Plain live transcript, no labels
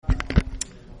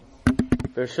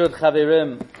Bershut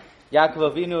Chavirim,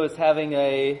 Yaakov Avinu is having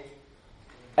a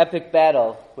epic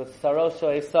battle with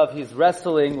Sarosho Esav. He's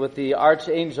wrestling with the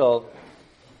archangel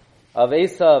of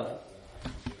Esav,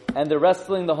 and they're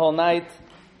wrestling the whole night.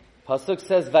 Pasuk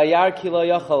says, Vayar ki lo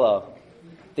yochalo.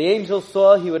 The angel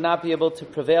saw he would not be able to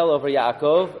prevail over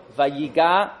Yaakov.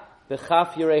 Vayiga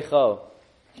b'chaf YERECH.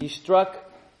 He struck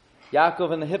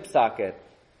Yaakov in the hip socket.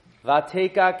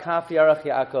 Vateka KAF YERECH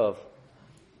Yaakov.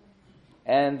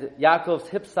 And Yaakov's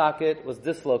hip socket was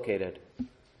dislocated.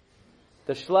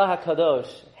 The Shela Hakadosh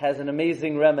has an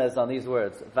amazing Remez on these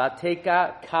words.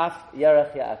 Vateka KAF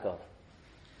YERECH Yaakov.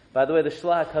 By the way, the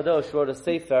Shela Hakadosh wrote a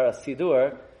sefer, a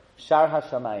sidur,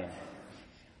 Shaarei.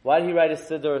 Why did he write a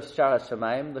sidur,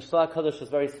 Shaarei? The Shela Hakadosh was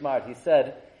very smart. He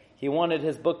said he wanted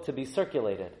his book to be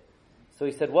circulated. So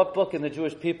he said, what book in the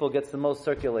Jewish people gets the most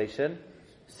circulation?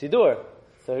 Sidur.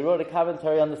 So he wrote a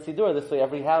commentary on the sidur. This way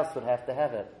every house would have to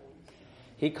have it.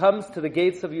 He comes to the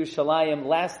gates of Yerushalayim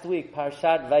last week,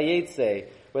 Parshat Vayetze,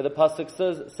 where the pasuk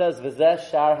says,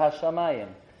 V'zeh Shar HaShamayim.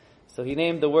 So he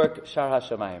named the work Shar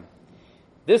HaShamayim.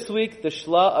 This week, the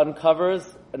Shela uncovers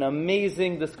an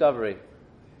amazing discovery.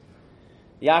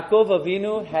 Yaakov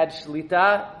Avinu had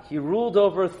Shlita. He ruled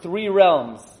over 3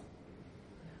 realms.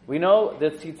 We know the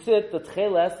tzitzit, the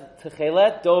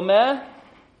tchelet, domeh,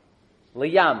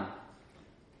 liyam.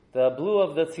 The blue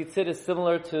of the tzitzit is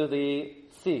similar to the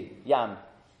sea, yam.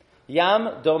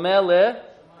 Yam domeh le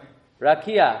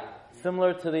rakia,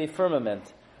 similar to the firmament.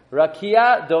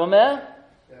 Rakia domeh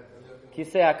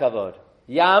kisei hakavod.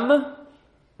 Yam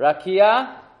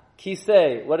rakia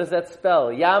kisei. What does that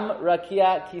spell? Yam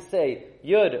rakia kisei.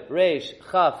 Yud reish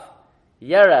chaf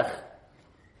YERECH.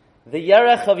 The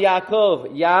YERECH of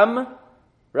Yaakov, Yam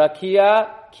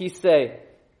rakia kisei.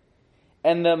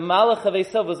 And the Malach of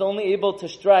Esav was only able to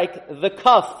strike the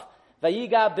kaf.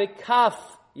 Vayiga b'kaf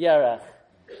YERECH.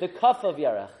 The kaf of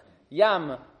YERECH.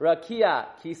 Yam, rakia,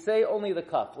 kisei, only the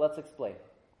kaf. Let's explain.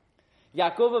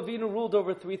 Yaakov Avinu ruled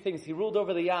over 3 things. He ruled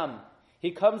over the Yam.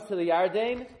 He comes to the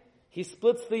Yarden. He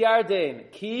splits the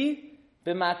Yarden. Ki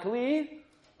b'makli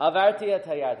avarti et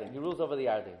hayarden. He rules over the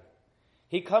Yarden.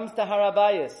 He comes to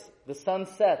Harabayis. The sun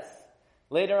sets.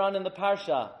 Later on in the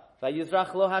Parsha,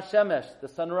 Vayizrach lo hashemesh. The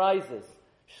sun rises.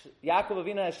 Yaakov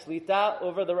Avinu has shlita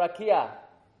over the rakia.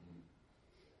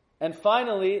 And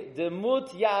finally, Demut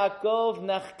Yaakov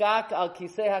Nachkak al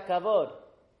Kisei HaKavod.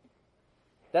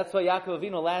 That's why Yaakov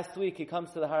Avinu last week, he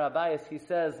comes to the Harabayis, he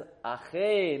says,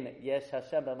 Achein yesh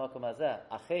Hashem b'makom hazeh.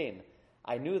 Achein.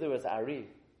 I knew there was Ari,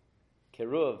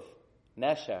 Keruv,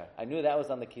 Nesher. I knew that was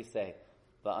on the Kisei.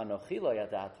 But Anochi lo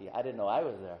yadati. I didn't know I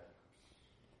was there.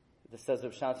 This says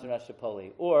Rav Shamson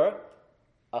Rashapoli. Or,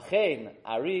 Achein,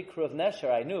 Ari, Keruv,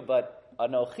 Nesher. I knew, but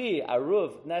Anochi,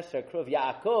 Aruv, Nesher, Keruv,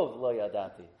 Yaakov lo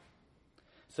yadati.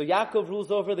 So Yaakov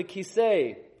rules over the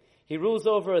Kisei. He rules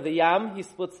over the Yam, he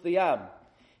splits the Yam.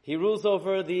 He rules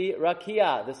over the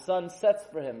Rakia, the sun sets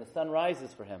for him, the sun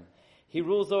rises for him. He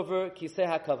rules over Kisei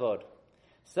HaKavod.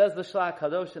 Says the Shela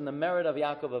Hakadosh in the merit of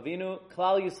Yaakov Avinu,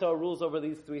 Klal Yisrael rules over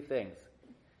these 3 things.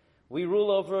 We rule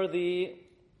over the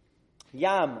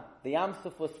Yam. The Yam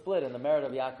Suf was split in the merit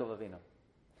of Yaakov Avinu.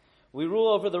 We rule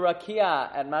over the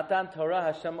Rakia. At Matan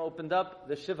Torah, Hashem opened up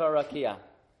the Shiva Rakia.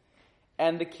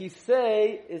 And the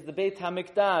Kisei is the Beit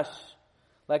HaMikdash.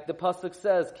 Like the Pasuk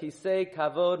says, Kisei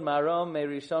Kavod Marom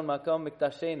Merishon Makom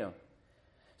Miktashenu.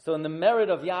 So in the merit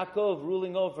of Yaakov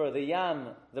ruling over the Yam,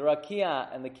 the Rakia,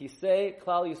 and the Kisei,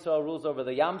 Klal Yisrael rules over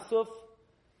the Yam Suf,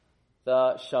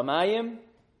 the Shamayim,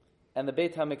 and the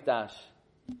Beit HaMikdash.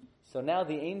 So now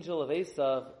the angel of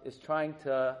Esav is trying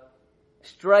to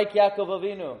strike Yaakov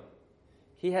Avinu.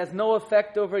 He has no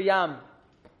effect over Yam.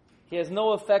 He has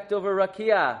no effect over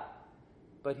Rakia.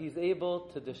 But he's able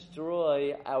to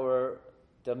destroy our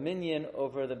dominion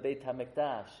over the Beit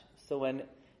HaMikdash. So when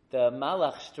the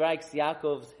Malach strikes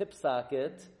Yaakov's hip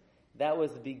socket, that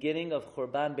was the beginning of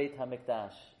Churban Beit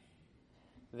HaMikdash.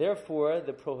 Therefore,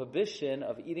 the prohibition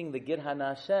of eating the Gid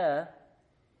HaNasheh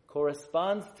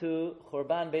corresponds to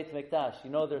Churban Beit HaMikdash.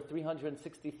 You know there are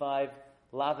 365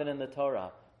 Lavin in the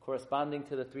Torah, corresponding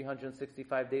to the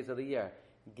 365 days of the year.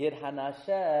 Gid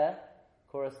HaNasheh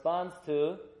corresponds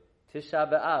to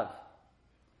Tisha B'Av.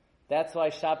 That's why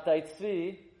Shabtai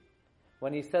Tzvi,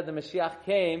 when he said the Mashiach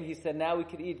came, he said now we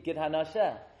could eat Gid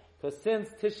HaNasheh. Because since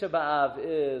Tisha B'Av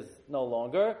is no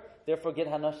longer, therefore Gid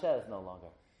HaNasheh is no longer.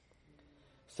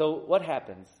 So what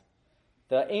happens?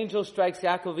 The angel strikes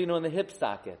Yaakov Avinu in the hip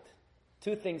socket.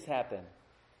 2 things happen.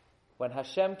 When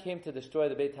Hashem came to destroy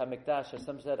the Beit HaMikdash,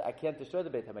 Hashem said, I can't destroy the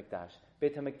Beit HaMikdash.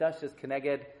 Beit HaMikdash is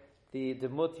connected the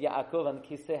Demut Yaakov and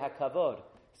Kisei HaKavod.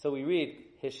 So we read,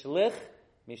 Hishlich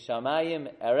mishamayim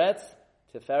eretz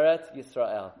Tiferet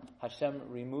Yisrael. Hashem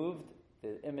removed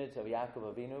the image of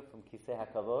Yaakov Avinu from Kisei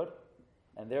HaKavod,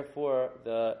 and therefore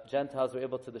the Gentiles were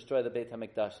able to destroy the Beit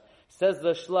HaMikdash. Says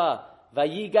the Shela,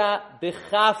 Vayiga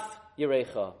b'chaf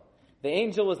YERECH. The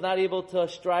angel was not able to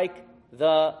strike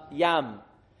the Yam,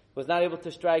 was not able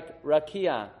to strike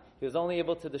Rakia. He was only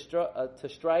able to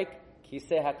strike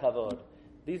Kisei HaKavod.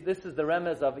 This is the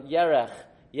Remez of YERECH.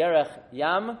 YERECH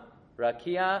Yam,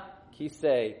 Rakia,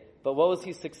 Kisei. But what was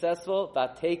he successful?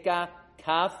 Vateka,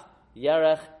 KAF,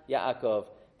 YERECH, Yaakov.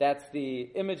 That's the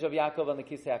image of Yaakov on the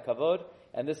Kisei HaKavod,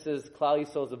 and this is Klal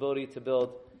Yisrael's ability to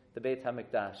build the Beit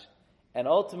HaMikdash. And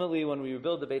ultimately, when we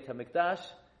rebuild the Beit HaMikdash,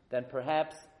 then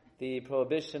perhaps the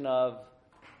prohibition of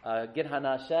Gid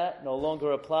Hanasheh no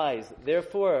longer applies.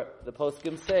 Therefore, the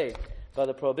poskim say, by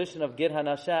the prohibition of Gid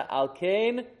Hanasheh, Al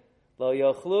Kain Lo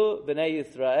Yochlu B'nei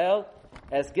Yisrael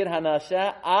as Gid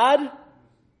Hanasheh Ad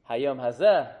Hayom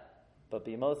Hazeh. But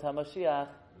B'mos HaMashiach,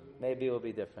 maybe it will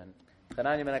be different.